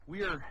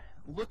We are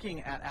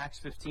looking at Acts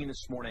 15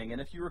 this morning, and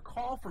if you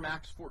recall from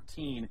Acts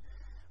 14,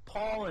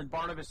 Paul and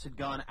Barnabas had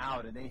gone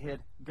out, and they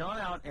had gone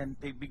out and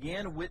they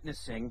began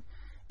witnessing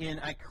in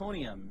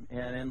Iconium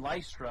and in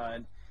Lystra,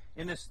 and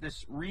in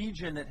this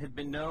region that had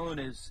been known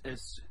as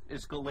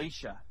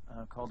Galatia,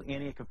 called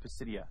Antioch of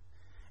Pisidia.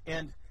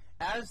 And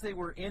as they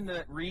were in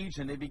that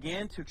region, they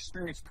began to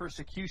experience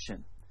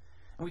persecution.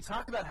 And we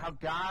talked about how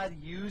God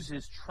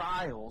uses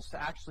trials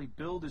to actually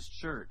build His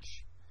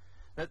church.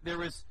 That there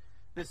was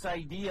this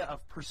idea of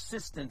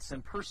persistence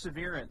and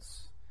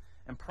perseverance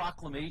and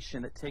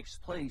proclamation that takes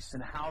place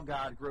in how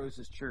God grows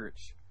His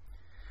church.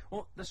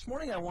 Well, this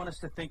morning I want us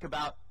to think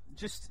about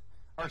just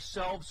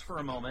ourselves for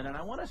a moment, and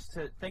I want us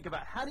to think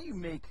about, how do you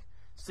make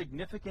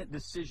significant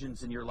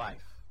decisions in your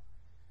life?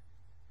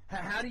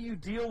 How do you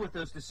deal with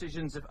those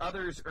decisions if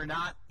others are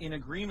not in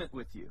agreement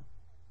with you?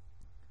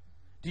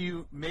 Do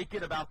you make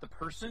it about the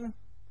person?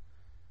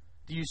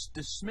 Do you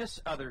dismiss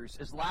others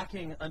as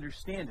lacking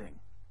understanding?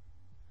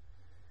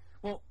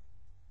 Well,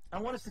 I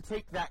want us to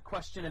take that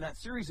question and that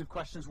series of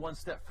questions one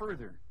step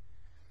further.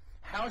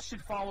 How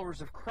should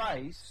followers of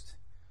Christ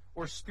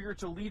or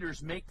spiritual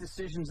leaders make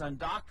decisions on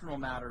doctrinal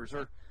matters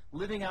or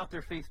living out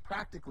their faith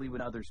practically when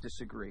others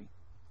disagree?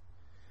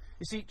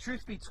 You see,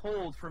 truth be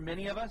told, for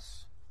many of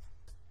us,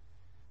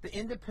 the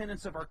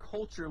independence of our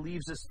culture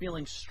leaves us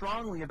feeling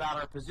strongly about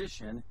our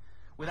position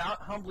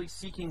without humbly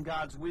seeking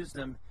God's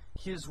wisdom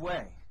His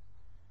way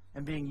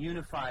and being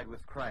unified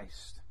with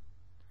Christ.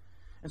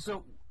 And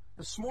so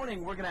this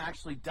morning we're going to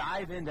actually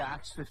dive into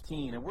Acts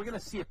 15, and we're going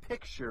to see a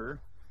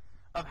picture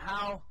of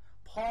how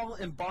Paul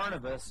and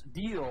Barnabas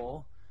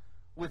deal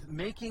with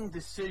making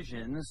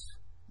decisions,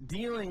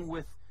 dealing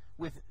with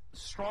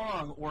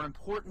strong or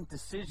important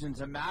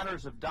decisions in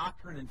matters of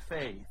doctrine and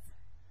faith.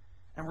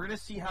 And we're going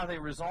to see how they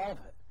resolve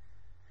it.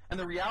 And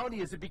the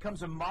reality is it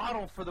becomes a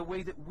model for the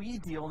way that we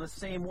deal in the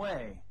same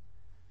way.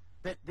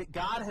 That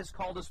God has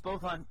called us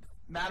both on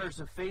matters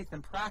of faith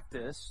and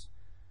practice,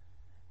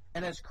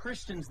 and as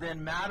Christians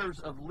then matters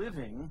of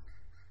living,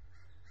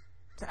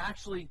 to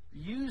actually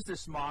use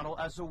this model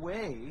as a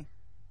way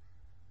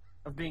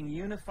of being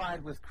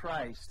unified with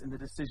Christ in the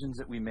decisions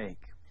that we make.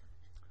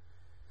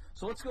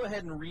 So let's go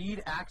ahead and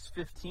read Acts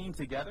 15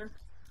 together.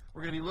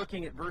 We're going to be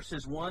looking at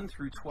verses 1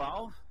 through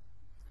 12.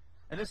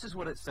 And this is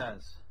what it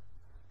says.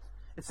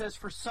 It says,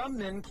 "For some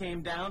men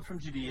came down from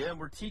Judea and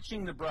were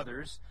teaching the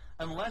brothers,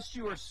 unless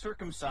you are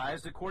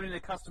circumcised according to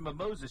the custom of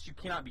Moses, you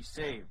cannot be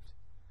saved.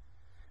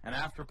 And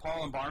after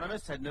Paul and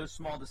Barnabas had no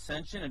small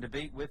dissension and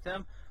debate with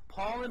them,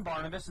 Paul and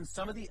Barnabas and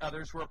some of the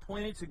others were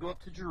appointed to go up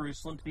to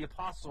Jerusalem to the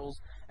apostles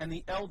and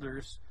the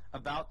elders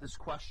about this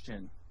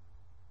question.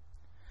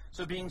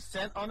 So being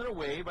sent on their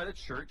way by the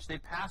church, they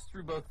passed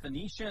through both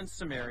Phoenicia and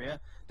Samaria,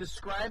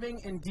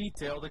 describing in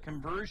detail the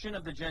conversion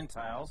of the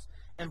Gentiles,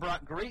 and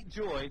brought great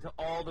joy to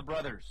all the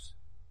brothers.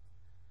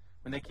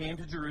 When they came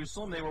to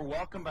Jerusalem, they were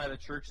welcomed by the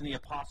church and the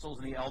apostles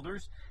and the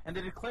elders, and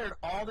they declared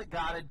all that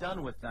God had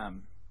done with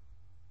them.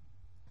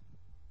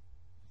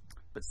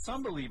 But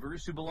some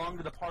believers who belonged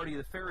to the party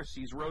of the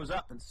Pharisees rose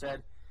up and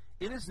said,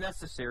 'It is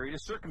necessary to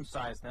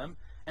circumcise them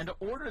and to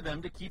order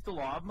them to keep the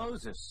law of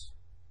Moses.'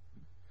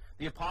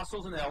 The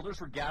apostles and the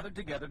elders were gathered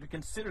together to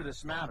consider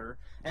this matter,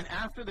 and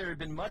after there had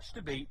been much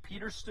debate,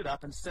 Peter stood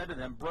up and said to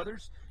them,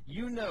 'Brothers,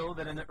 you know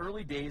that in the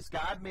early days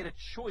God made a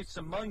choice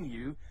among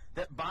you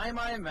that by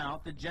my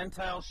mouth the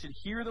Gentiles should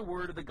hear the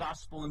word of the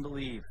gospel and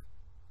believe.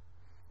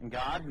 And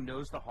God, who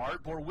knows the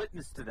heart, bore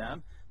witness to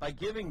them by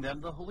giving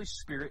them the Holy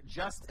Spirit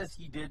just as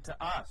He did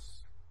to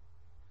us.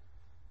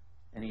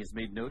 And He has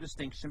made no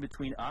distinction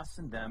between us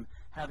and them,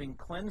 having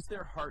cleansed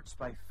their hearts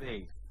by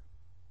faith.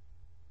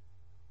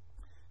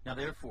 Now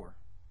therefore,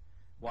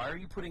 why are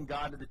you putting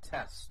God to the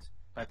test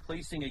by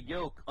placing a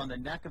yoke on the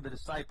neck of the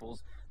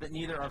disciples that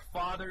neither our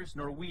fathers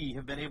nor we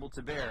have been able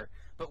to bear?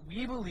 But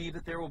we believe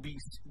that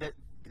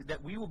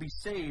that we will be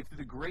saved through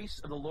the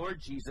grace of the Lord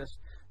Jesus,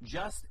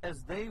 just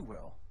as they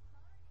will.'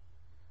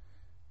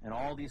 And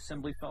all the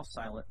assembly fell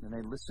silent, and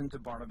they listened to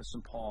Barnabas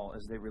and Paul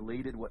as they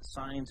related what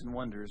signs and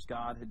wonders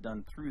God had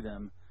done through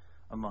them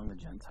among the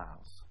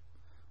Gentiles."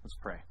 Let's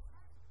pray.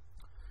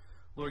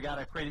 Lord God,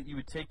 I pray that you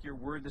would take your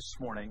word this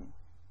morning,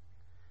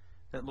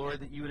 that,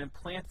 Lord, that you would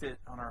implant it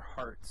on our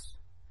hearts,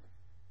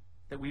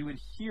 that we would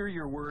hear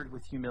your word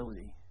with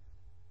humility.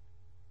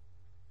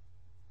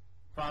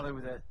 Father,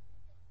 with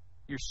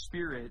your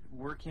Spirit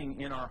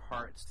working in our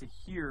hearts to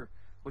hear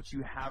what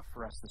you have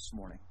for us this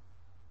morning.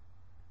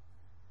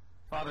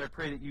 Father, I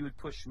pray that you would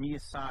push me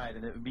aside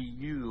and it would be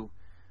you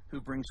who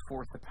brings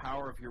forth the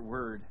power of your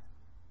word.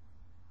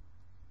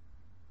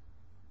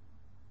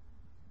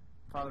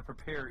 Father,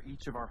 prepare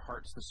each of our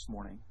hearts this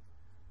morning.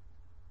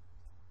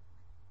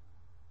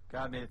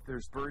 God, may if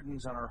there's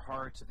burdens on our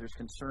hearts, if there's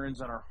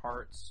concerns on our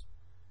hearts,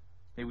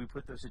 may we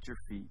put those at your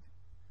feet.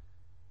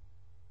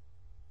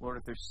 Lord,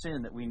 if there's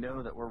sin that we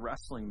know that we're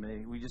wrestling,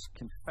 may we just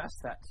confess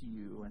that to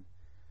you and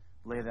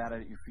lay that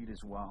at your feet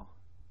as well.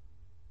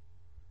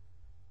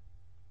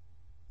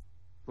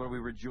 Lord, we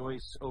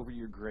rejoice over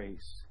your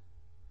grace,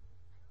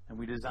 and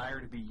we desire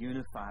to be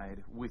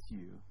unified with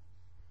you.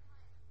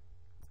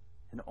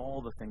 in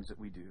all the things that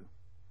we do.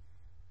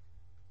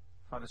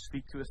 Father,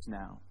 speak to us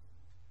now,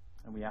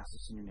 and we ask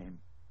this in your name.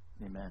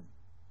 Amen.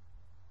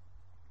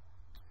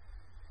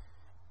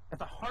 At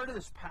the heart of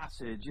this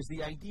passage is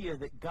the idea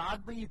that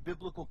godly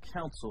biblical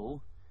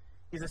counsel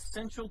is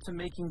essential to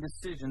making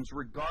decisions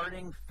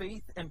regarding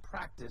faith and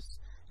practice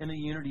in the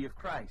unity of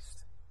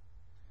Christ.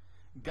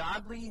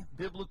 Godly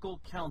biblical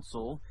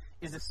counsel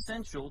is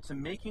essential to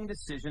making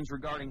decisions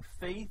regarding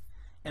faith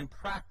and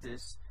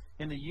practice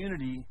in the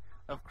unity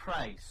of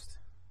Christ.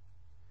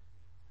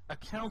 A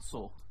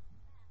counsel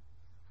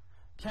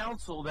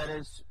that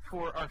is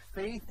for our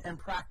faith and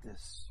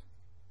practice.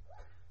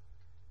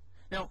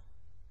 Now,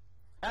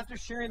 after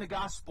sharing the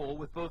gospel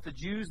with both the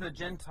Jews and the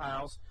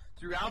Gentiles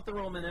throughout the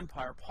Roman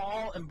Empire,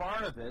 Paul and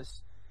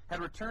Barnabas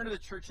had returned to the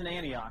church in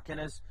Antioch. And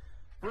as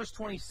verse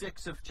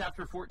 26 of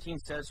chapter 14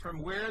 says,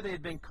 from where they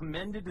had been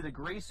commended to the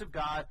grace of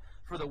God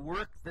for the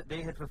work that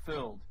they had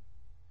fulfilled.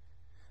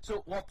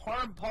 So while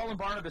Paul and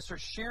Barnabas are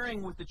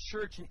sharing with the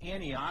church in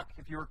Antioch,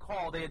 if you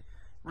recall, they had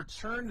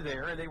returned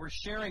there and they were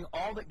sharing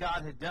all that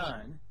God had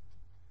done.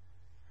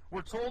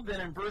 We're told then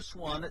in verse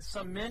 1 that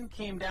some men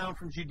came down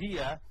from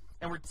Judea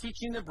and were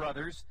teaching the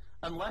brothers,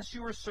 unless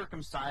you are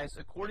circumcised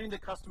according to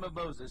the custom of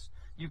Moses,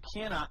 you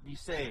cannot be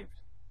saved.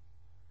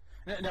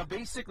 Now,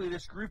 basically,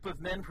 this group of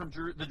men from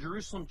the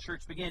Jerusalem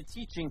church began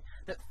teaching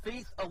that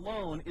faith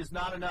alone is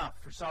not enough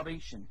for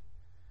salvation,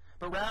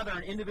 but rather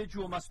an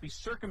individual must be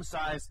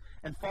circumcised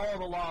and follow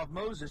the law of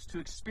Moses to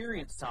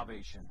experience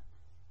salvation.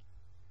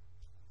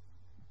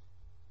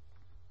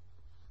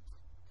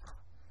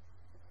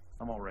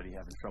 I'm already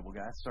having trouble,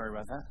 guys. Sorry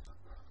about that.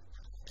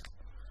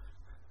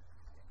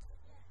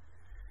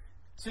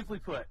 Simply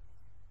put,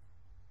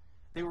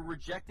 they were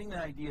rejecting the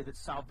idea that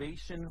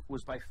salvation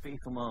was by faith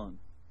alone.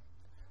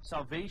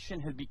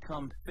 Salvation had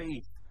become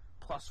faith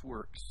plus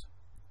works.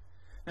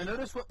 Now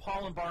notice what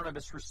Paul and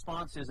Barnabas'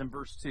 response is in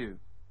verse 2.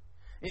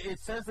 It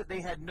says that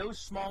they had no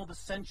small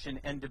dissension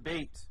and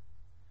debate.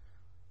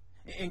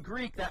 In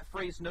Greek, that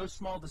phrase, no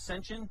small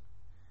dissension,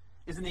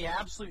 is in the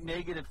absolute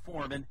negative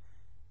form, and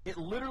it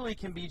literally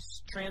can be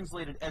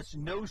translated as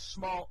no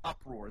small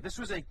uproar. This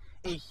was a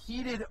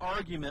heated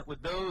argument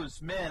with those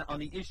men on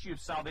the issue of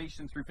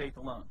salvation through faith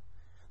alone.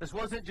 This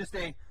wasn't just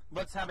a,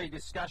 let's have a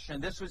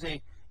discussion. This was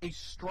a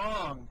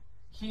strong,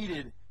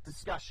 heated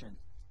discussion.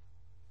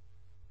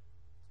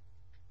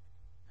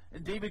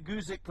 And David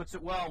Guzik puts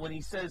it well when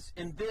he says,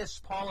 in this,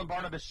 Paul and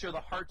Barnabas show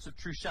the hearts of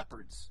true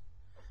shepherds,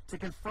 to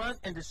confront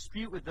and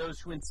dispute with those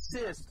who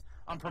insist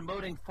on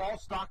promoting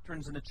false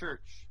doctrines in the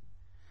church.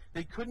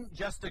 They couldn't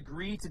just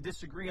agree to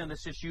disagree on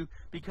this issue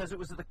because it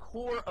was at the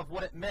core of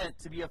what it meant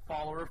to be a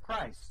follower of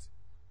Christ.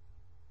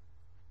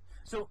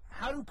 So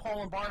how do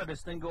Paul and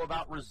Barnabas then go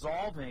about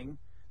resolving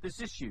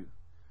this issue?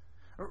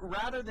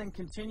 Rather than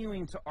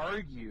continuing to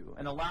argue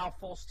and allow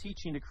false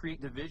teaching to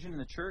create division in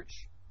the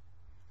church,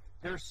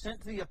 they're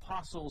sent to the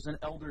apostles and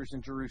elders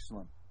in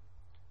Jerusalem.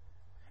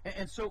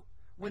 And so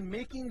when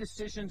making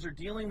decisions or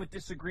dealing with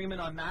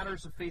disagreement on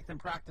matters of faith and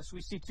practice,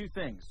 we see two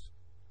things.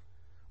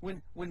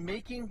 When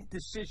making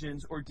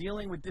decisions or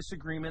dealing with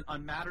disagreement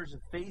on matters of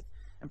faith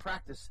and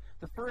practice,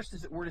 the first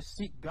is that we're to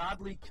seek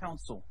godly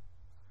counsel.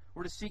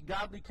 We're to seek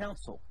godly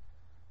counsel.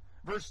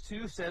 Verse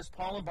 2 says,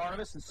 Paul and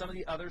Barnabas and some of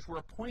the others were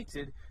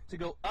appointed to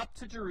go up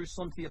to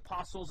Jerusalem to the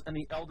apostles and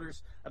the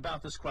elders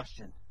about this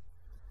question.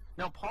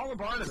 Now, Paul and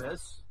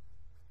Barnabas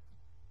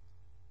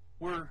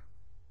were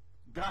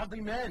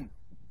godly men,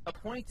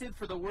 appointed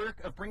for the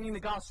work of bringing the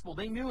gospel.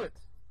 They knew it.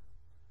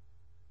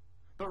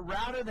 But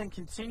rather than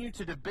continue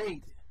to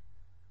debate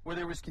where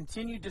there was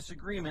continued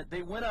disagreement,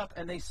 they went up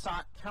and they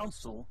sought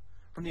counsel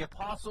from the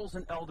apostles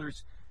and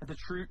elders at the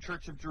true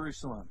church of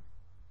Jerusalem.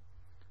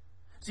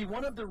 See,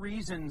 one of the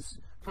reasons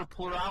for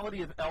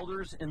plurality of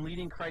elders in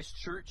leading Christ's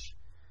church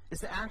is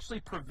to actually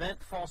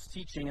prevent false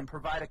teaching and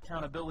provide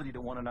accountability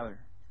to one another.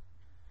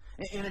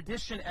 In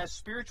addition, as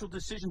spiritual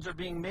decisions are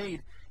being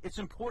made, it's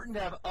important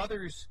to have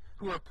others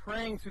who are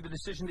praying through the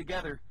decision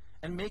together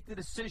and make the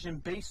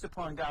decision based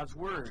upon God's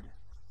word.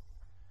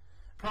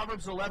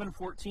 Proverbs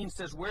 11:14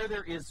 says, where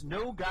there is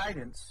no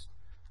guidance,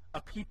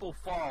 a people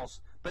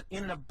falls, but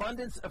in an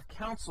abundance of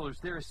counselors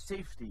there is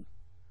safety.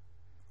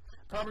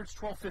 Proverbs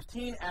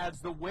 12:15 adds,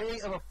 the way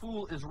of a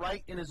fool is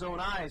right in his own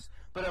eyes,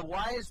 but a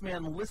wise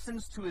man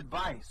listens to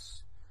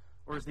advice.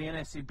 Or as the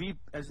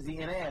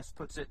NAS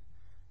puts it,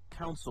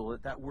 counsel.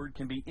 That word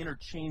can be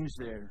interchanged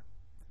there,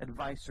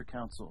 advice or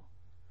counsel.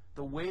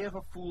 The way of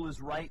a fool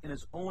is right in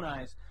his own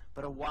eyes,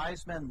 but a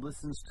wise man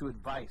listens to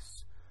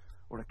advice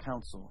or to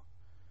counsel.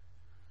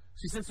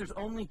 See, since there's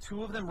only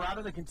two of them,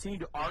 rather than continue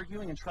to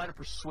arguing and try to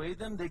persuade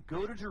them, they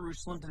go to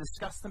Jerusalem to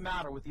discuss the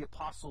matter with the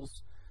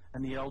apostles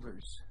and the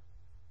elders.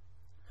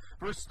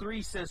 Verse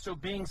 3 says, so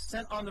being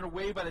sent on their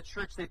way by the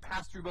church, they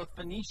passed through both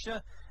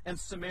Phoenicia and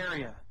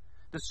Samaria,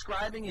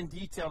 describing in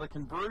detail the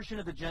conversion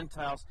of the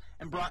Gentiles,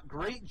 and brought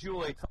great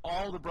joy to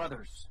all the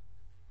brothers.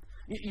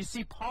 You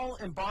see, Paul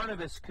and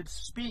Barnabas could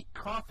speak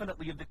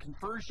confidently of the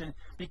conversion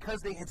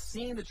because they had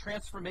seen the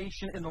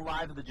transformation in the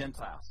lives of the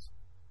Gentiles.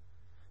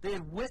 They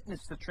had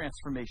witnessed the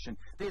transformation.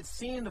 They had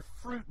seen the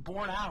fruit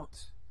borne out.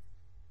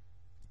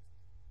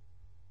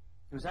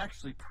 It was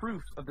actually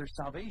proof of their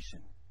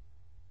salvation.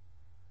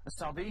 A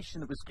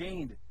salvation that was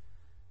gained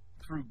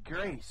through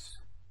grace.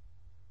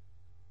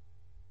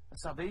 A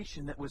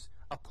salvation that was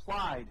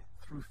applied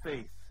through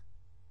faith.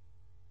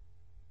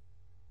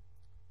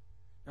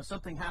 Now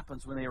something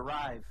happens when they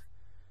arrive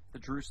at the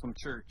Jerusalem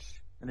church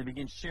and they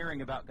begin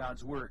sharing about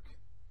God's work.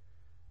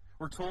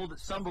 We're told that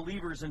some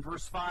believers in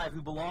verse 5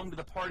 who belonged to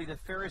the party of the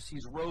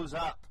Pharisees rose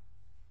up.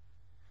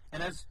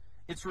 And as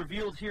it's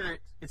revealed here,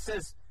 it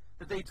says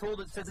that it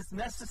says it's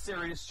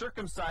necessary to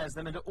circumcise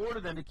them and to order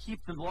them to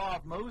keep the law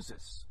of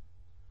Moses.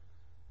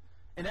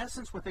 In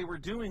essence, what they were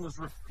doing was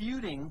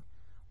refuting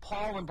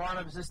Paul and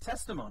Barnabas'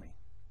 testimony.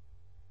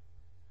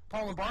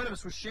 Paul and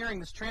Barnabas were sharing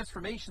this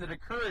transformation that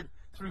occurred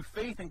through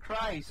faith in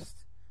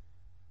Christ.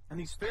 And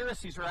these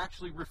Pharisees are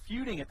actually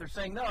refuting it. They're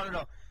saying,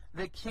 no,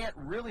 they can't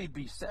really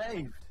be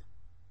saved.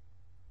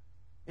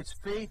 It's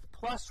faith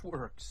plus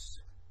works.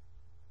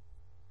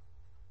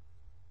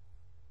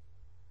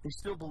 They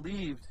still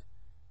believed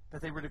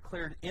that they were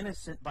declared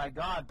innocent by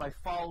God by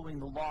following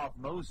the law of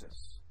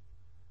Moses,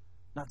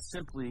 not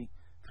simply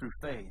through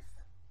faith.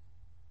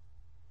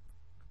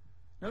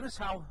 Notice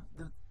how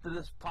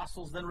the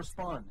apostles then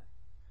respond.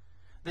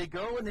 They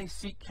go and they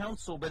seek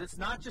counsel, but it's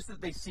not just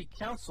that they seek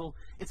counsel,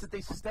 it's that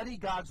they study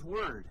God's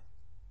word.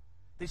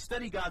 They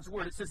study God's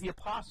word. It says the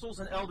apostles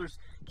and elders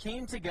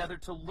came together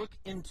to look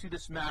into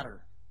this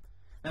matter.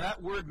 Now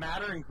that word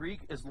matter in Greek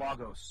is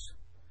logos,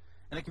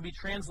 and it can be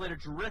translated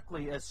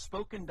directly as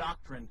spoken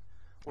doctrine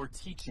or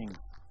teaching,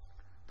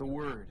 the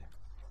word.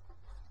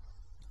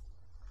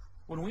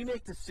 When we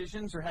make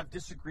decisions or have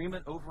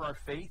disagreement over our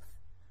faith,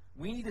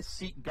 we need to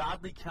seek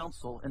godly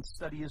counsel and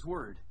study his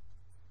word.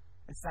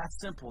 It's that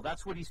simple.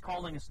 That's what he's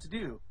calling us to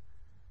do.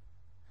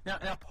 Now,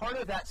 part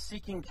of that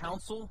seeking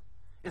counsel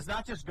is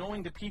not just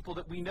going to people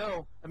that we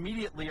know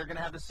immediately are going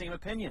to have the same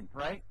opinion,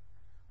 right?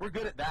 We're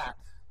good at that.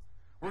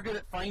 We're good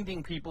at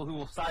finding people who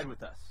will side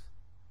with us.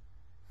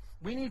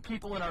 We need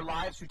people in our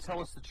lives who tell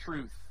us the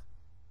truth.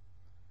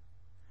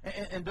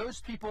 And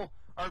those people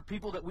are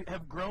people that we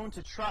have grown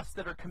to trust,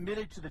 that are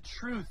committed to the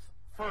truth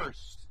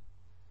first.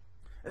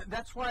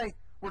 That's why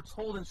we're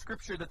told in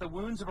Scripture that the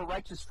wounds of a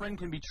righteous friend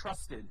can be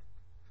trusted.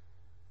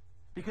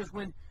 Because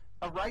when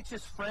a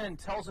righteous friend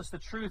tells us the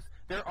truth,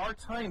 there are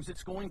times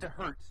it's going to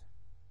hurt.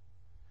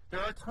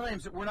 There are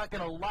times that we're not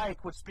going to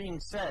like what's being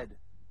said.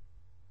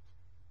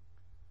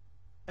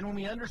 And when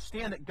we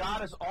understand that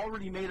God has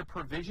already made a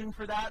provision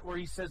for that, where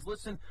he says,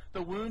 listen,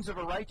 the wounds of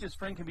a righteous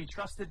friend can be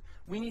trusted,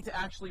 we need to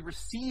actually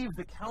receive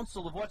the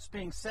counsel of what's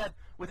being said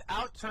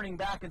without turning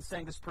back and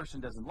saying, this person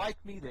doesn't like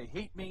me, they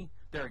hate me,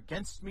 they're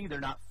against me, they're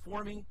not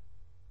for me.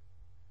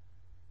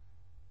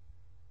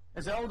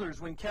 As elders,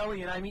 when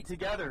Kelly and I meet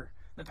together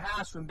in the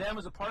past, when Ben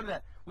was a part of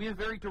that, we have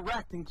very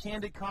direct and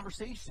candid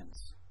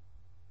conversations.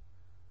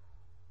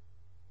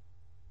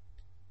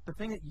 The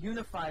thing that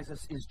unifies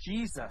us is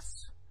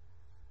Jesus.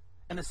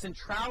 And the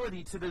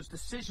centrality to those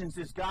decisions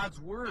is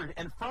God's word.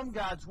 And from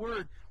God's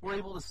word, we're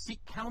able to seek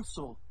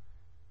counsel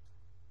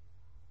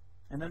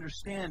and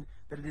understand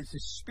that it is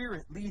his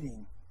Spirit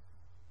leading.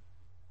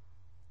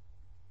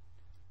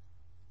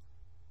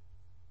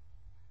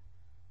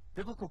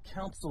 Biblical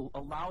counsel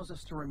allows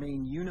us to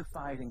remain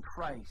unified in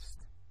Christ.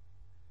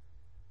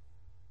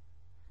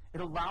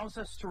 It allows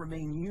us to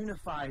remain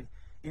unified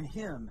in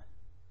him.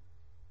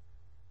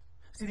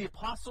 See, the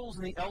apostles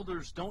and the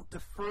elders don't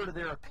defer to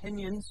their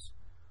opinions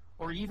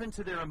or even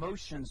to their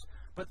emotions,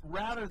 but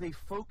rather they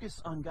focus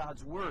on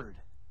God's word.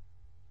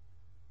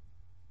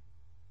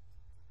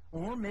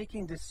 When we're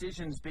making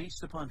decisions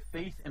based upon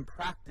faith and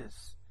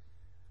practice,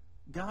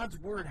 God's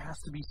word has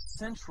to be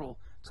central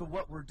to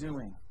what we're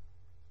doing.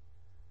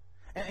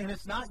 And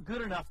it's not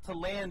good enough to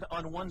land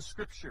on one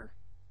scripture.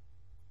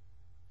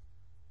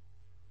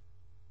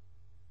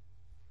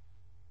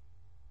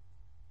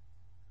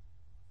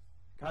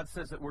 God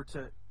says that we're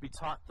to be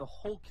taught the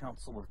whole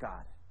counsel of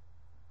God.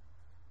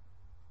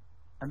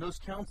 And that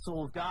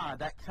counsel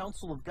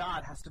of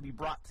God has to be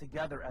brought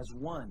together as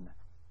one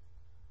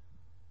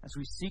as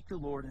we seek the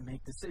Lord and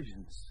make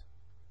decisions.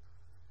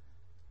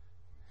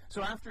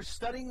 So after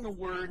studying the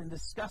Word and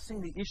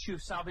discussing the issue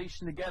of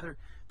salvation together,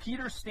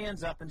 Peter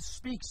stands up and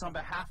speaks on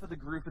behalf of the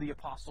group of the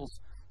apostles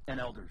and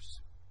elders.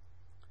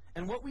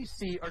 And what we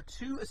see are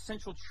two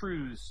essential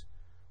truths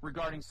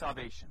regarding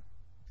salvation.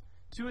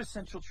 Two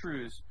essential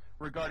truths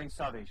regarding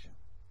salvation.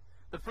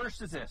 The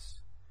first is this.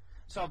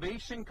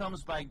 Salvation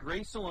comes by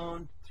grace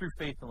alone, through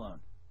faith alone.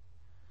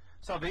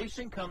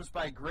 Salvation comes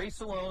by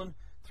grace alone,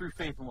 through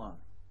faith alone.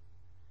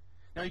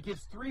 Now he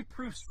gives three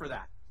proofs for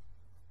that.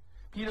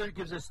 Peter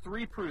gives us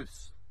three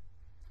proofs.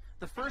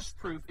 The first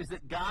proof is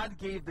that God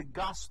gave the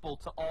gospel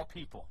to all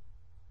people.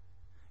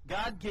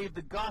 God gave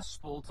the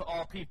gospel to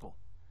all people.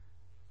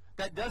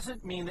 That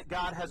doesn't mean that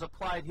God has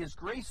applied his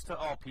grace to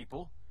all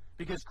people,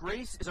 because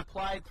grace is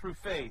applied through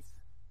faith.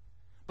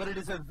 But it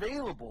is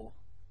available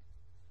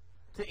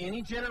to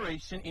any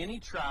generation, any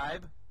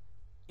tribe,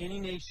 any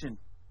nation.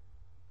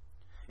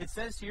 It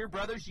says here,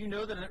 brothers, you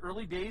know that in the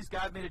early days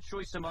God made a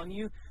choice among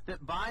you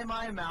that by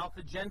my mouth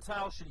the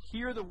Gentiles should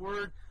hear the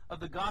word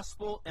of the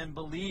gospel and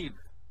believe.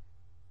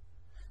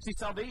 See,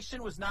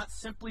 salvation was not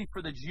simply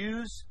for the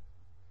Jews,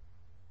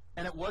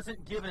 and it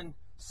wasn't given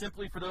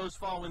simply for those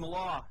following the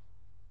law.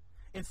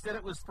 Instead,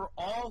 it was for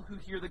all who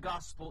hear the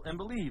gospel and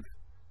believe.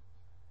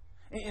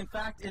 In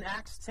fact, in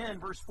Acts 10,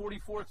 verse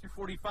 44 through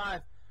 45,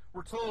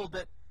 we're told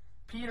that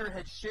Peter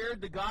had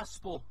shared the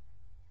gospel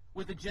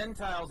with the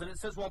Gentiles, and it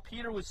says, while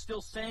Peter was still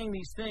saying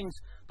these things,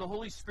 the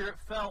Holy Spirit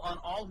fell on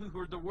all who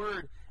heard the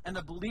word, and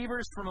the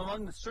believers from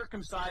among the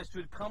circumcised who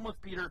had come with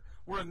Peter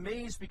were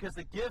amazed because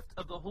the gift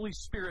of the Holy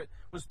Spirit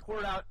was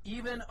poured out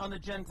even on the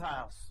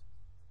Gentiles.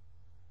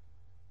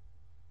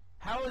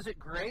 How is it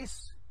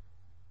grace?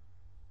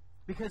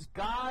 Because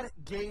God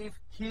gave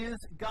His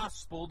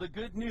gospel, the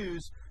good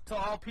news, to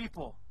all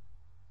people.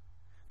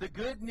 The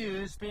good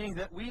news being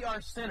that we are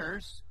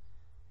sinners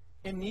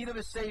in need of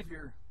a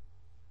Savior.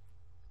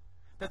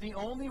 That the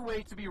only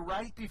way to be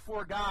right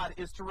before God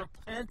is to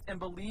repent and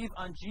believe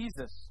on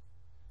Jesus.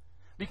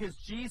 Because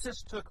Jesus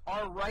took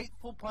our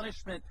rightful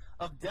punishment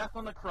of death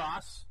on the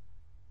cross,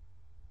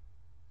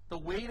 the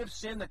weight of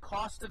sin, the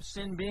cost of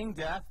sin being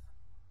death,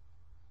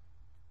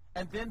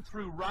 and then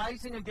through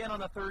rising again on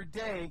the third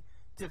day,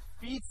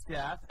 defeats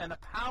death and the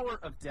power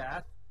of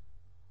death,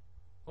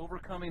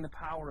 overcoming the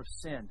power of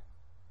sin.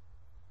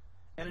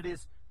 And it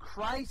is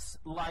Christ's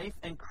life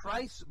and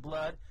Christ's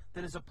blood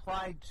that is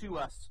applied to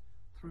us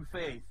through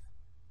faith.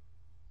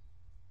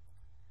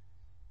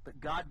 But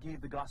God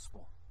gave the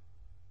gospel.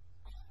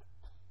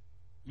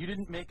 You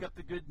didn't make up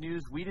the good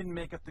news. We didn't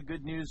make up the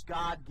good news.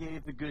 God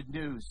gave the good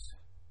news.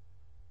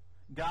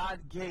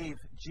 God gave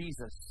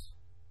Jesus.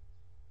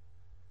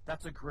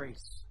 That's a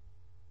grace.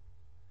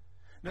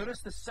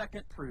 Notice the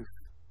second proof.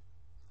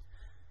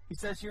 He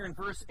says here in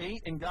verse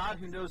 8, and God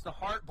who knows the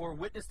heart bore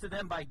witness to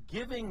them by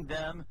giving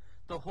them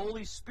the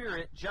Holy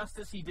Spirit just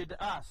as He did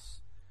to us.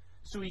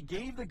 So He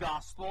gave the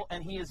gospel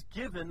and He has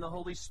given the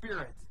Holy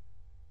Spirit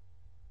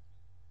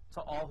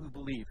to all who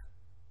believe.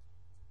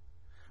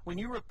 When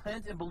you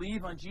repent and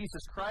believe on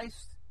Jesus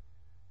Christ,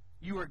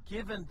 you are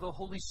given the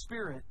Holy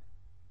Spirit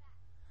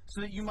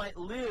so that you might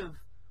live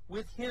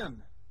with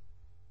Him.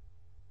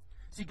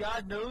 See,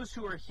 God knows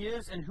who are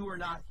His and who are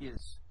not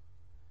His.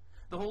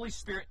 The Holy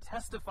Spirit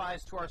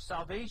testifies to our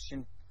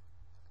salvation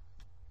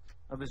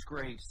of His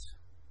grace.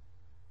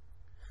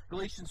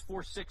 Galatians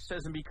 4:6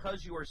 says, and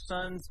because you are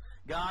sons,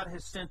 God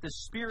has sent the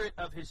Spirit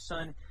of His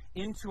Son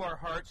into our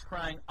hearts,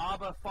 crying,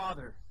 Abba,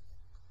 Father.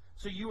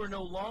 So you are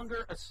no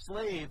longer a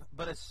slave,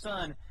 but a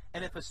son,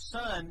 and if a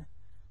son,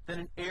 then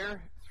an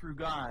heir through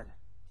God.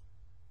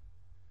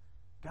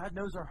 God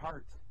knows our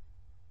heart.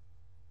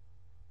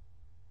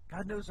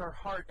 God knows our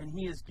heart, and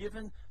He has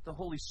given the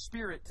Holy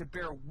Spirit to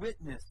bear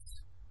witness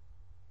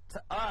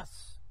to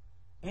us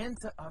and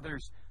to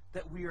others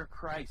that we are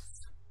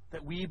Christ's,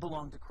 that we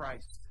belong to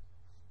Christ.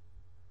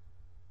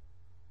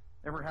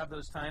 Ever have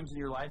those times in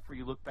your life where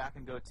you look back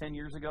and go, 10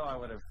 years ago, I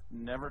would have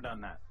never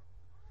done that.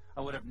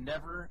 I would have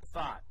never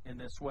thought in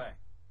this way.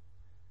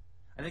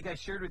 I think I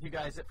shared with you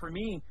guys that for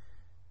me,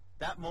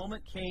 that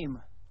moment came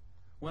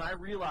when I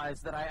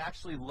realized that I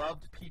actually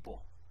loved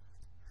people.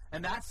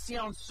 And that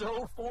sounds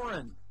so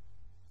foreign.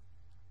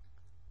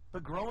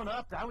 But growing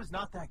up, I was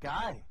not that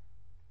guy.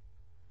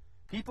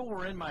 People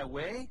were in my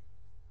way,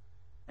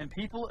 and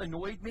people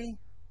annoyed me.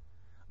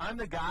 I'm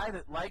the guy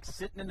that likes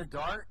sitting in the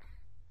dark.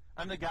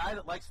 I'm the guy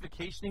that likes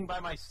vacationing by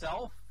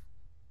myself.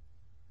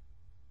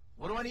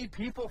 What do I need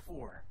people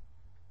for?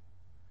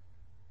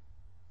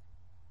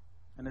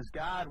 And as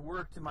God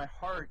worked in my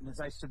heart, and as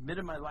I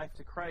submitted my life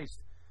to Christ,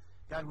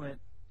 God went,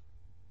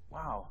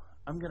 wow,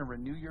 I'm going to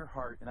renew your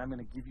heart, and I'm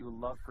going to give you a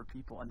love for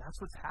people. And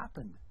that's what's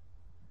happened.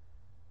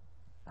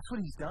 That's what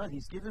He's done.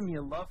 He's given me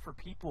a love for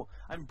people.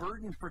 I'm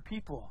burdened for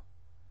people.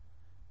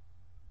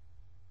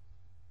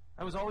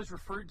 I was always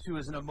referred to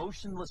as an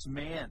emotionless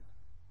man.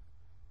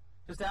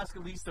 Just ask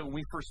Elisa when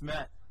we first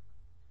met.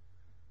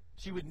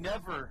 She would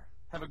never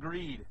have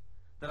agreed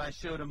that I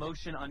showed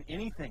emotion on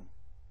anything.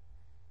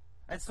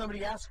 I had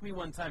somebody ask me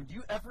one time, do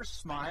you ever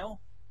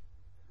smile?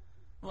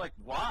 I'm like,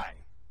 why?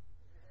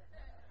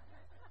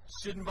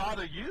 Shouldn't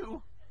bother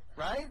you,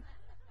 right?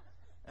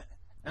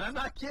 And I'm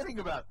not kidding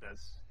about this.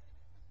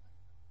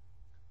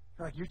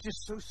 They're like, you're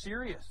just so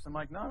serious. I'm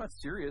like, no, I'm not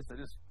serious.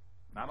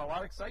 Not a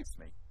lot excites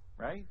me,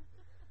 right?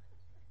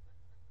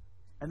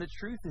 And the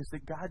truth is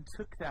that God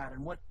took that,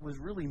 and what was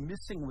really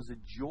missing was a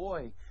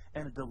joy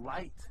and a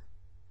delight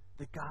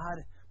that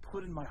God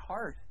put in my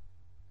heart.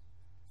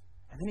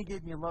 And then He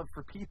gave me a love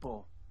for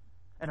people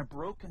and a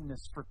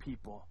brokenness for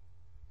people.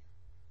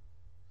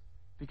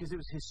 Because it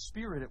was His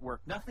Spirit at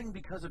work. Nothing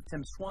because of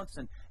Tim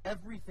Swanson.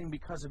 Everything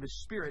because of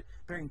His Spirit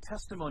bearing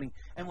testimony.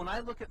 And when I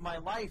look at my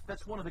life,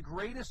 that's one of the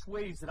greatest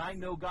ways that I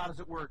know God is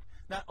at work.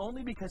 Not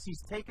only because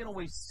He's taken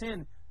away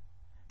sin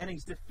and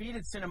He's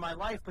defeated sin in my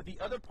life, but the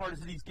other part is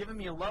that He's given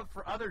me a love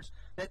for others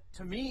that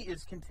to me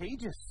is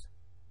contagious.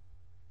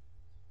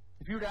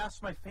 If you were to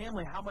ask my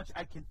family how much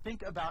I can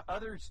think about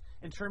others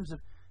in terms of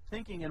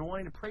thinking and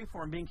wanting to pray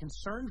for them, being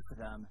concerned for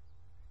them.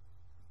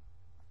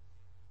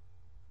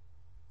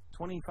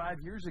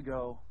 25 years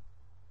ago,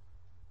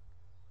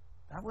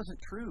 that wasn't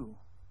true.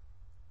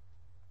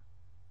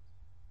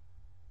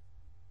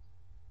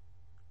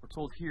 We're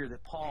told here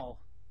that Paul,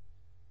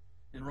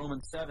 in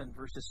Romans 7,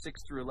 verses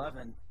 6 through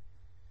 11,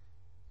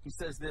 he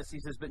says this. He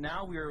says, "But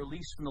now we are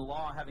released from the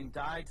law, having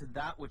died to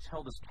that which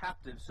held us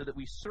captive, so that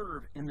we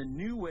serve in the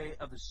new way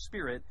of the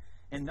Spirit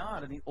and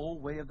not in the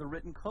old way of the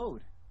written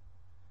code.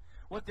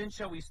 What then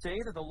shall we say?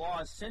 That the law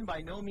is sin?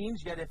 By no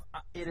means. Yet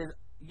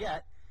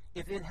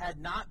if it had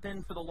not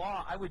been for the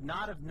law, I would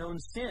not have known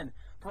sin.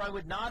 For I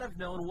would not have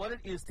known what it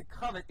is to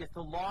covet if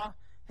the law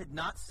had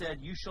not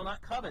said, 'You shall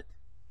not covet.'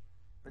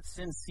 But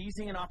sin,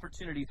 seizing an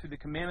opportunity through the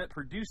commandment,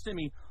 produced in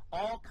me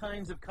all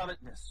kinds of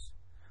covetousness.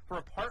 For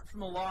apart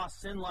from the law,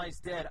 sin lies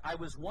dead. I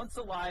was once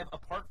alive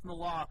apart from the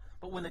law,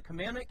 but when the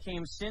commandment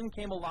came, sin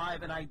came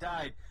alive, and I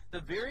died.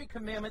 The very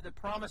commandment that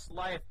promised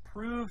life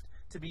proved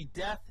to be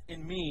death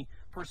in me.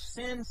 For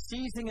sin,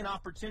 seizing an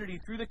opportunity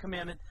through the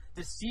commandment,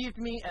 deceived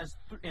me,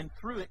 and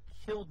through it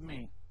killed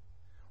me."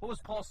 What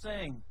was Paul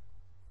saying?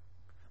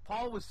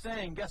 Paul was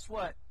saying, guess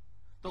what?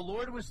 The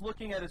Lord was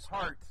looking at his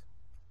heart.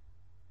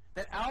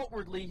 That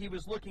outwardly he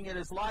was looking at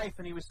his life,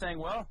 and he was saying,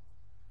 well,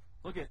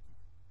 look at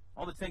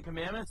all the 10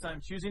 Commandments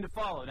I'm choosing to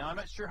follow. Now, I'm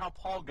not sure how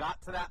Paul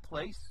got to that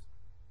place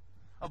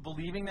of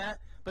believing that,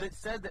 but it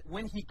said that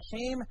when he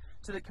came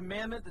to the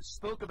commandment that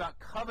spoke about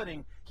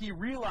coveting, he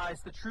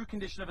realized the true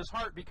condition of his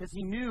heart, because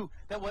he knew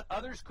that what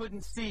others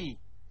couldn't see,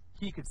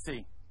 he could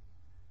see.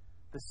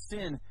 The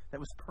sin that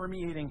was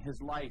permeating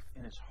his life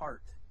and his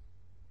heart.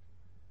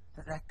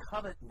 That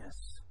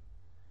covetousness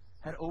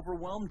had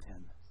overwhelmed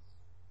him.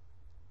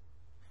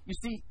 You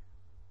see,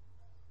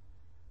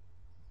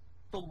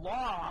 the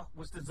law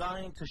was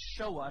designed to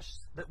show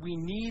us that we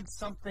need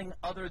something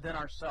other than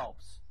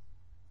ourselves.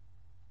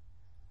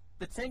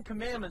 The 10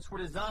 Commandments were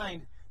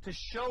designed to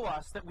show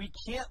us that we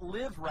can't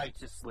live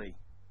righteously.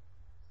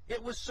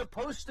 It was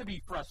supposed to be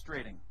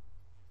frustrating.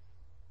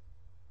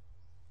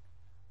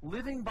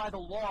 Living by the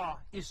law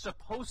is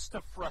supposed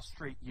to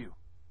frustrate you.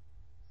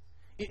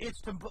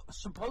 It's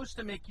supposed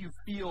to make you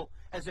feel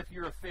as if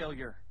you're a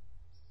failure.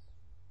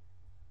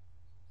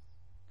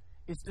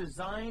 It's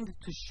designed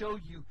to show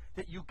you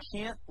that you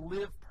can't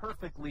live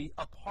perfectly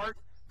apart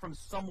from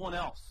someone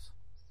else.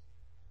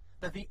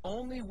 That the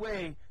only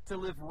way to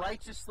live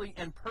righteously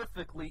and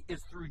perfectly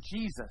is through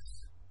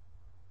Jesus.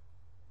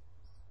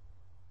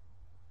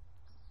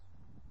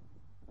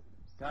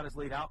 God has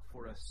laid out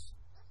for us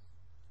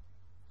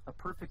a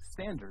perfect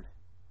standard,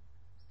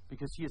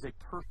 because He is a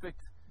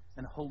perfect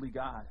and holy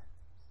God.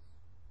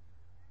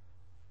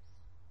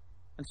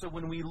 And so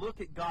when we look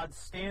at God's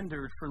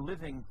standard for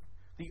living,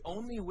 the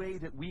only way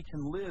that we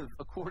can live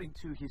according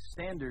to His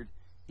standard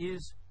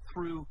is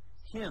through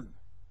Him,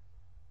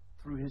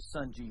 through His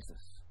Son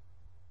Jesus.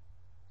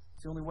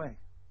 It's the only way.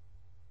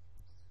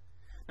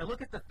 Now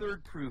look at the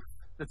third proof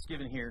that's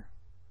given here.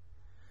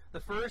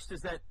 The first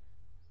is that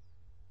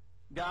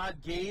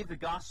God gave the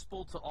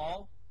gospel to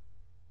all.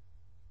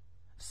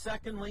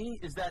 Secondly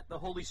is that the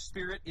Holy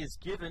Spirit is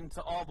given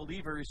to all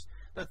believers.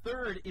 The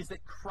third is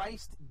that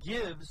Christ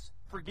gives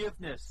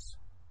forgiveness.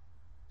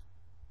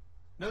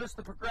 Notice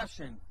the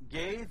progression.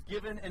 Gave,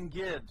 given, and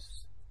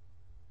gives.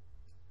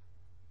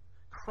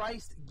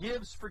 Christ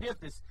gives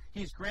forgiveness.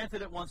 He's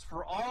granted it once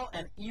for all,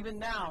 and even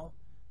now,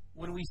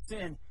 when we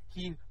sin,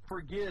 He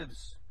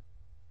forgives.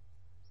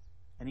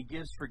 And He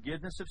gives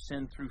forgiveness of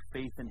sin through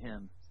faith in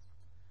Him.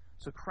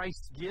 So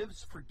Christ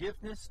gives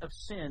forgiveness of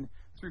sin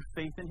through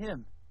faith in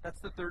Him.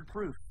 That's the third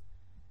proof.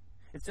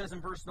 It says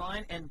in verse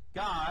 9, "And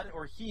God,"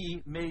 or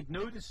He, "made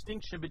no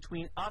distinction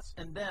between us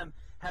and them,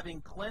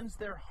 having cleansed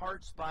their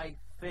hearts by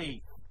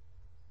faith."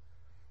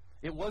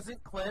 It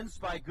wasn't cleansed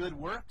by good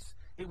works.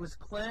 It was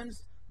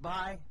cleansed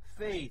by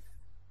faith.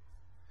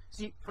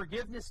 See,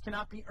 forgiveness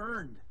cannot be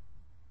earned,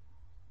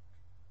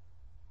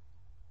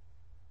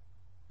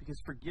 because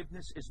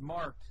forgiveness is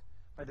marked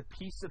by the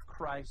peace of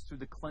Christ through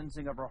the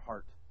cleansing of our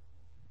heart.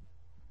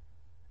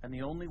 And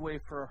the only way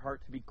for our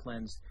heart to be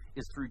cleansed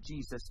is through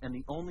Jesus. And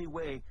the only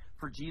way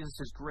for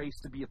Jesus' grace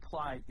to be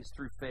applied is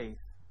through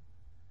faith.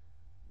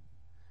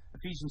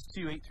 Ephesians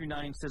 2, 8 through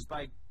 9 says,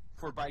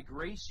 "For by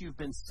grace you've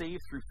been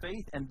saved through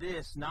faith, and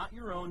this, not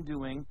your own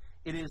doing.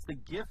 It is the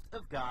gift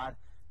of God,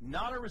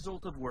 not a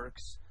result of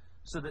works,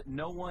 so that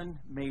no one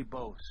may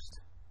boast."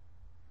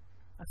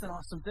 That's an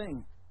awesome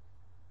thing.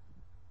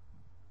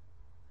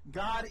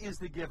 God is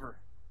the giver.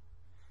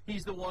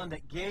 He's the one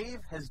that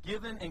gave, has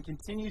given, and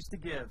continues to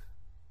give.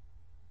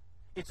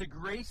 It's a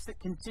grace that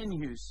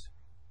continues.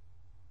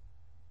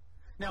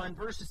 Now, in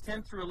verses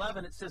 10 through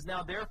 11, it says,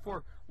 "Now,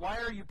 therefore,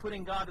 why are you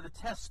putting God to the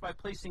test by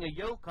placing a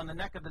yoke on the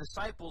neck of the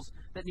disciples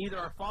that neither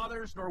our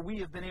fathers nor we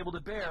have been able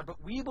to bear?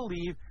 But we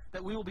believe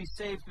that we will be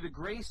saved through the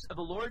grace of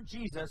the Lord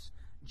Jesus,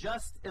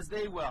 just as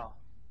they will."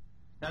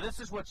 Now, this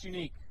is what's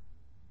unique.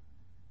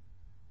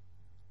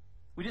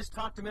 We just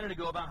talked a minute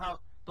ago about how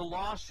the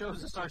law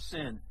shows us our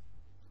sin.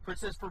 For it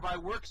says, "For by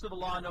works of the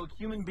law no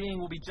human being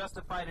will be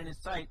justified in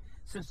his sight,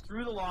 since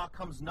through the law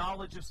comes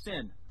knowledge of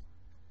sin."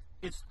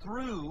 It's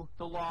through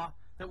the law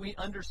that we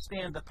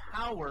understand the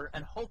power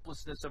and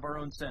hopelessness of our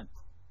own sin.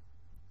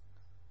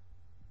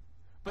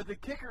 But the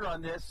kicker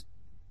on this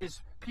is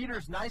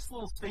Peter's nice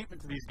little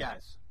statement to these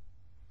guys.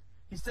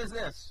 He says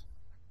this.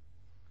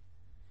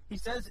 He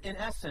says, in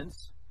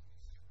essence,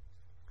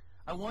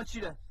 I want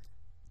you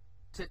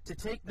to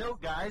take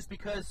note, guys,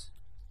 because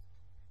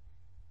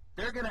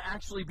they're going to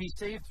actually be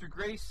saved through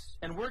grace,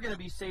 and we're going to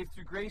be saved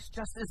through grace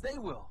just as they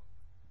will.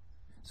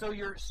 So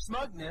your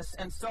smugness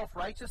and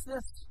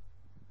self-righteousness,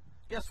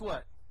 guess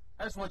what?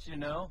 I just want you to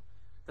know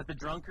that the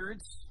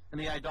drunkards and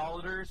the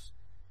idolaters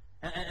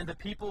and the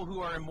people who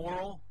are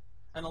immoral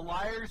and the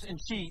liars and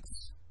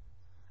cheats,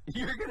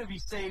 you're going to be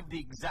saved the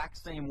exact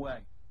same way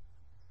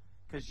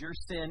because your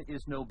sin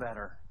is no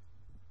better.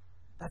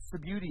 That's the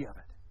beauty of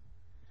it.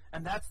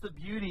 And that's the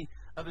beauty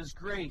of His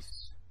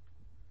grace.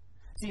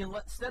 See,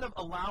 instead of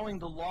allowing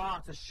the law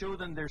to show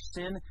them their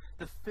sin,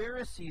 the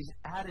Pharisees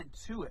added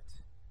to it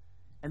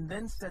and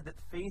then said that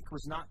faith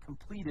was not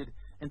completed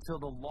until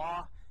the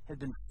law had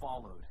been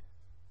followed.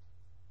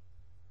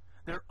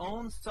 Their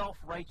own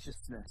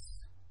self-righteousness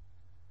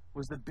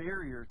was the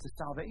barrier to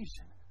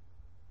salvation,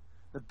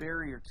 the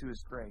barrier to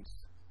His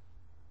grace.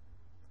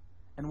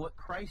 And what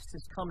Christ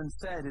has come and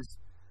said is,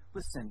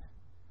 listen,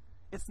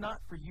 it's not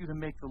for you to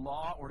make the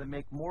law or to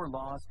make more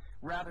laws.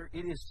 Rather,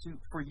 it is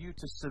for you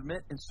to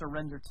submit and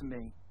surrender to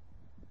me.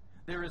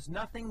 There is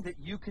nothing that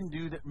you can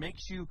do that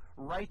makes you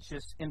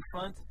righteous in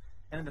front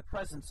and in the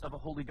presence of a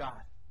holy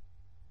God.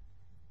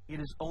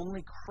 It is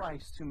only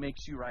Christ who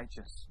makes you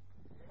righteous.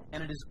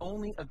 And it is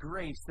only a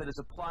grace that is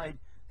applied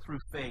through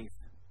faith.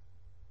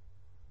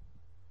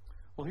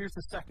 Well, here's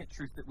the second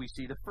truth that we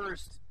see. The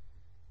first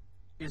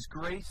is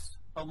grace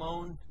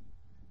alone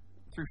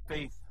through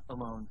faith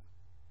alone.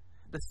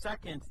 The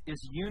second is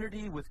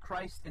unity with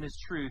Christ and His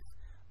truth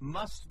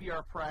must be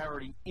our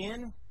priority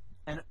in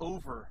and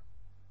over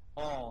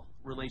all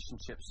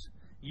relationships.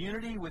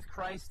 Unity with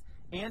Christ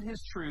and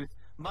His truth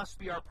must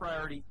be our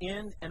priority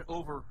in and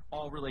over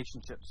all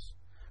relationships.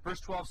 Verse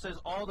 12 says,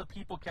 all the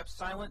people kept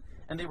silent,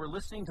 and they were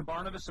listening to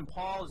Barnabas and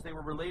Paul as they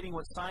were relating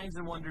what signs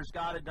and wonders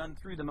God had done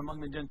through them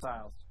among the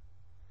Gentiles.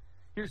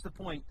 Here's the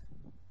point.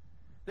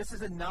 This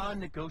is a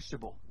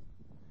non-negotiable.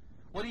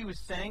 What he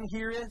was saying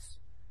here is,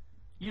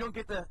 you don't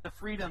get the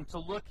freedom to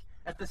look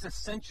at this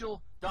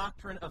essential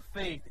doctrine of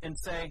faith and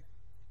say,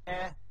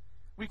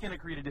 we can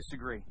agree to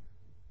disagree.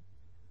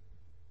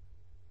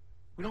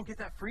 We don't get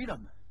that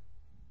freedom.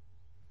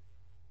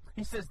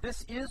 He says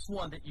this is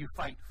one that you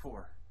fight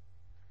for.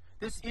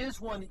 This is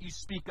one that you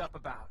speak up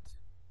about.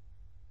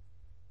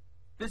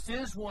 This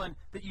is one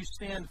that you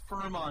stand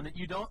firm on, that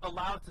you don't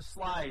allow to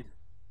slide.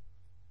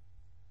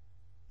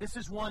 This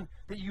is one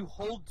that you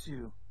hold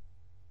to.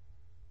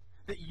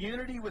 That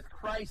unity with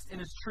Christ and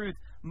His truth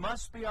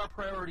must be our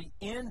priority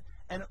in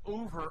and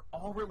over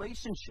all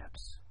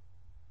relationships.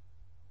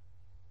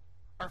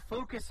 Our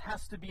focus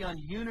has to be on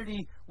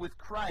unity with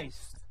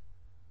Christ.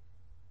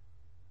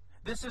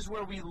 This is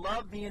where we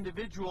love the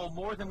individual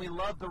more than we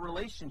love the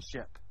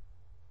relationship.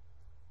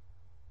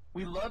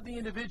 We love the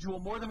individual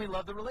more than we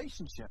love the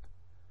relationship.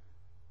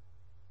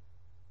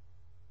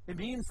 It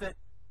means that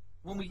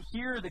when we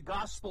hear the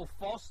gospel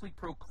falsely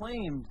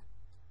proclaimed,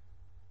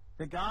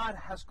 that God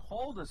has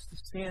called us to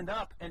stand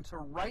up and to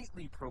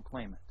rightly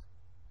proclaim it.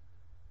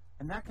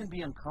 And that can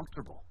be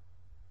uncomfortable.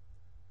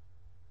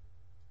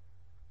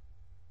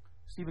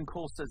 Stephen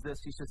Cole says this.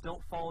 He says,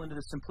 don't fall into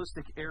the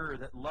simplistic error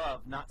that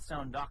love, not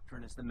sound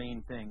doctrine, is the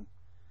main thing.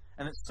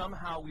 And that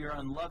somehow we are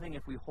unloving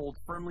if we hold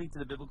firmly to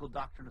the biblical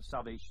doctrine of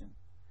salvation.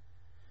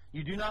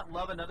 You do not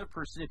love another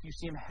person if you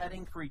see him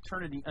heading for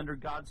eternity under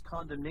God's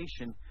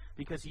condemnation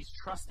because he's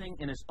trusting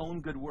in his own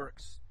good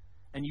works,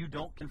 and you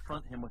don't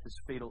confront him with his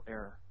fatal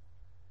error.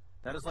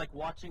 That is like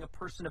watching a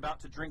person about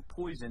to drink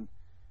poison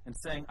and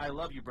saying, I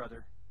love you,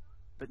 brother,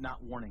 but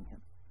not warning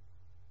him.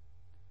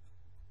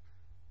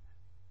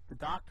 The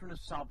doctrine of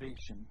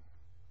salvation,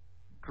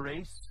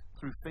 grace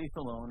through faith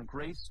alone,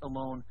 grace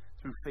alone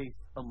through faith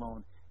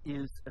alone,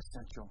 is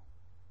essential.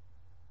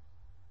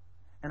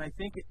 And I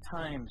think at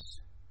times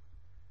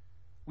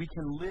we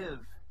can live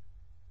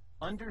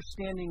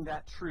understanding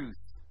that truth,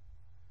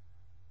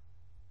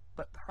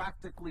 but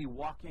practically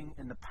walking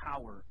in the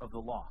power of the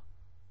law.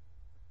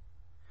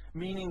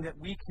 Meaning that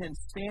we can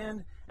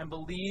stand and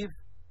believe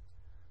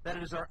that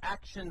it is our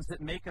actions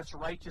that make us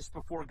righteous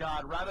before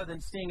God, rather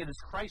than seeing it as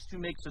Christ who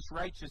makes us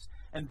righteous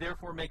and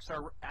therefore makes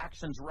our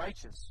actions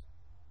righteous.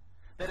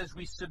 That as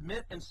we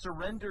submit and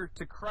surrender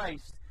to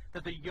Christ,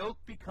 that the yoke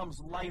becomes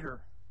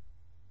lighter.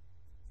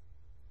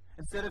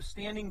 Instead of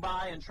standing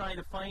by and trying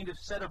to find a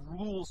set of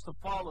rules to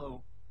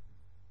follow,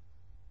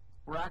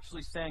 we're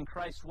actually saying,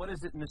 Christ, what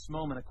is it in this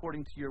moment,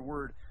 according to your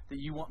word, that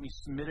you want me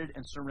submitted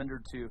and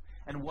surrendered to?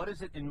 And what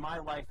is it in my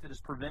life that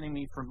is preventing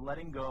me from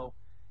letting go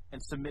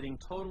and submitting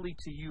totally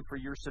to you for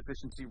your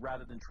sufficiency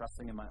rather than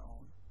trusting in my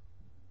own?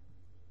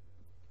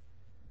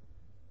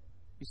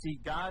 You see,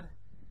 God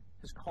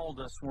has called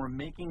us when we're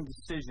making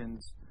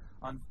decisions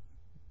on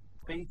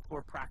faith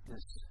or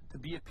practice to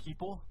be a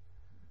people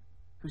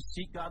who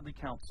seek godly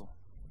counsel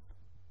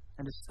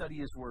and to study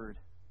His Word.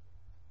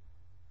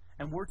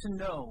 And we're to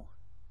know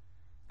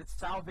that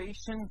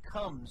salvation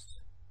comes.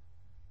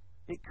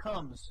 It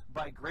comes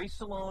by grace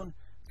alone,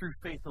 through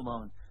faith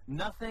alone.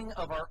 Nothing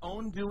of our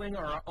own doing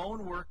or our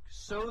own work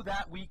so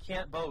that we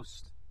can't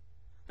boast.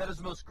 That is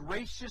the most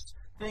gracious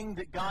thing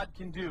that God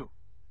can do.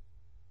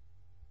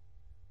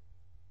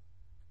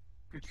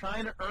 If you're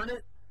trying to earn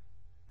it,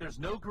 there's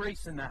no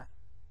grace in that.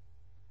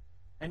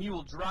 And you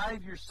will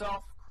drive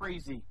yourself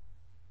crazy.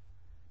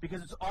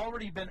 Because it's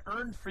already been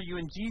earned for you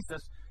in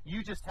Jesus.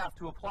 You just have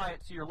to apply it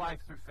to your life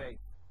through faith.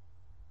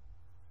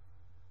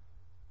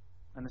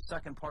 And the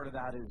second part of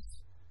that is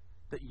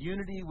that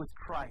unity with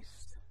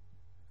Christ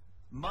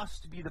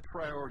must be the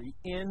priority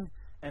in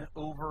and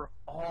over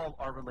all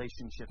our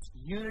relationships.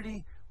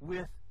 Unity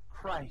with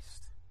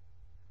Christ.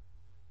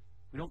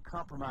 We don't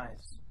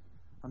compromise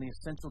on the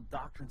essential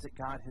doctrines that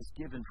God has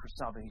given for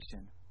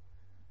salvation.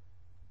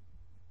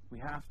 We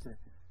have to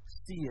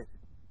see it,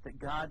 that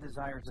God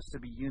desires us to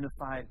be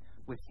unified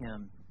with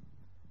Him.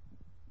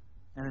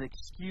 And an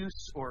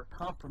excuse or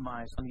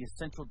compromise on the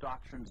essential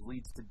doctrines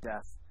leads to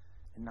death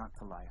and not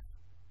to life.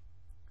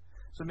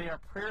 So may our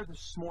prayer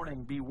this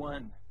morning be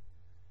one,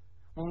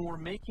 when we're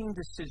making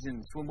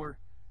decisions, when we're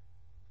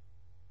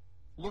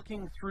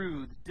looking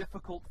through the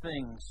difficult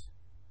things,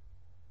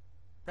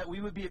 that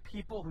we would be a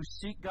people who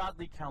seek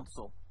godly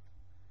counsel,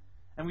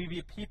 and we be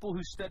a people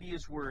who study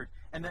His Word,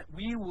 and that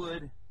we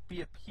would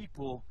be a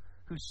people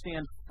who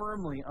stand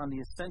firmly on the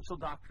essential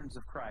doctrines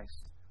of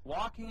Christ,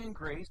 walking in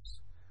grace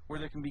where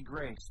there can be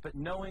grace, but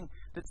knowing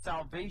that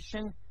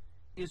salvation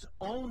is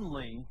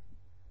only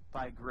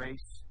by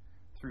grace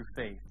through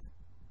faith.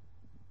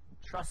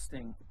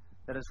 Trusting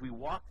that as we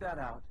walk that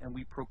out and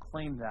we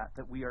proclaim that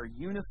we are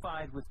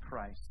unified with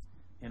Christ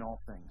in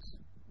all things.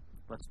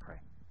 Let's pray.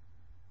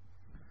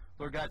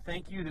 Lord God,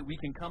 thank you that we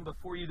can come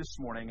before you this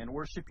morning and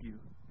worship you.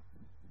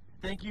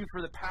 Thank you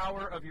for the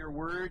power of your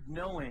word,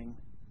 knowing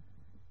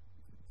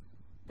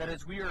that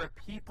as we are a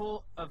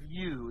people of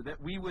you, that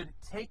we would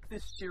take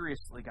this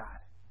seriously, God.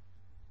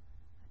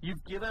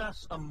 You've given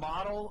us a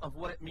model of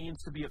what it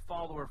means to be a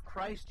follower of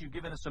Christ. You've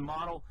given us a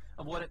model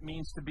of what it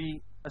means to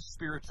be a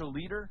spiritual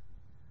leader.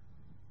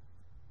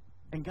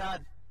 And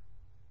God,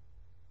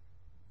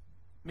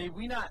 may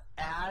we not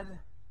add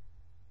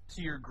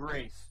to your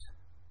grace,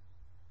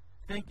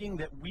 thinking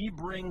that we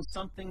bring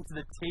something to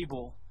the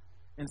table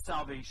in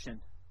salvation.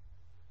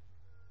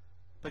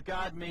 But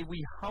God, may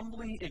we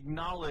humbly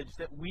acknowledge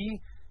that we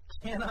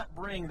cannot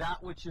bring that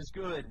which is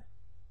good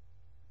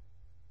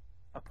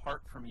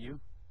apart from you.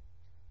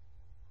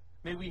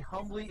 May we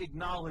humbly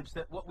acknowledge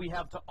that what we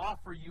have to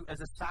offer you as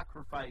a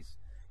sacrifice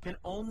can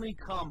only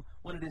come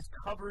when it is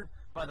covered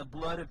by the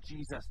blood of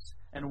Jesus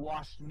and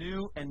washed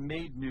new and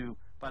made new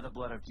by the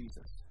blood of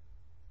Jesus.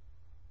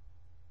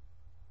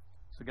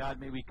 So God,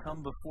 may we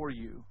come before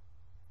you,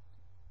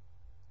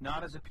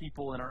 not as a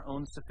people in our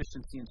own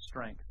sufficiency and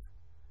strength,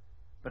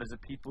 but as a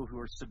people who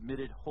are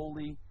submitted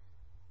wholly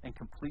and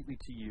completely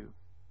to you,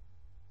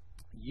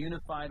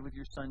 unified with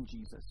your Son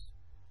Jesus,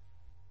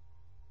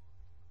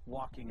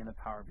 walking in the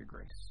power of your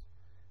grace.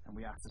 And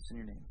we ask this in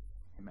your name.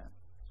 Amen.